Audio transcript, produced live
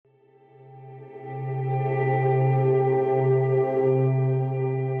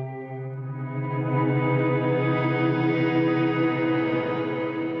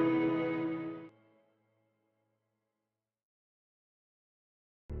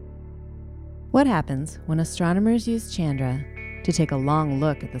What happens when astronomers use Chandra to take a long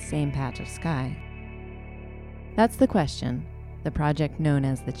look at the same patch of sky? That's the question the project known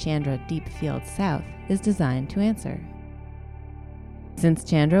as the Chandra Deep Field South is designed to answer. Since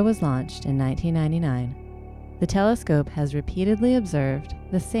Chandra was launched in 1999, the telescope has repeatedly observed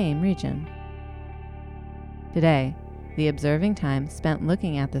the same region. Today, the observing time spent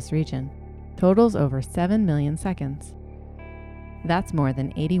looking at this region totals over 7 million seconds. That's more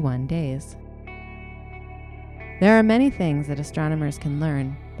than 81 days. There are many things that astronomers can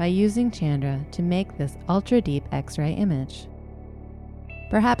learn by using Chandra to make this ultra-deep X-ray image.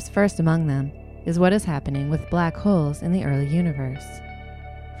 Perhaps first among them is what is happening with black holes in the early universe.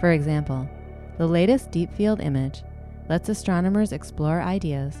 For example, the latest deep field image lets astronomers explore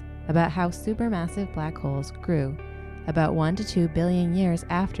ideas about how supermassive black holes grew about 1 to 2 billion years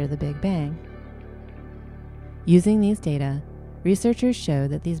after the Big Bang. Using these data, researchers show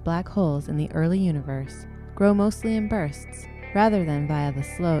that these black holes in the early universe grow mostly in bursts rather than via the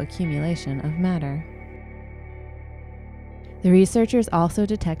slow accumulation of matter. The researchers also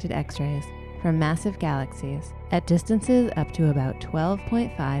detected X-rays from massive galaxies at distances up to about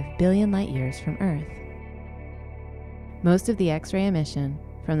 12.5 billion light-years from Earth. Most of the X-ray emission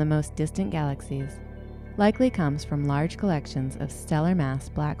from the most distant galaxies likely comes from large collections of stellar mass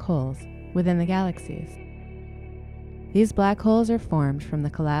black holes within the galaxies. These black holes are formed from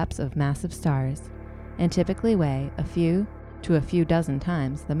the collapse of massive stars and typically weigh a few to a few dozen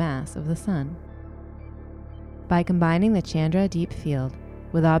times the mass of the Sun. By combining the Chandra Deep Field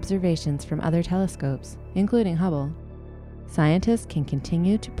with observations from other telescopes, including Hubble, scientists can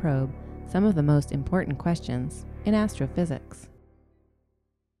continue to probe some of the most important questions in astrophysics.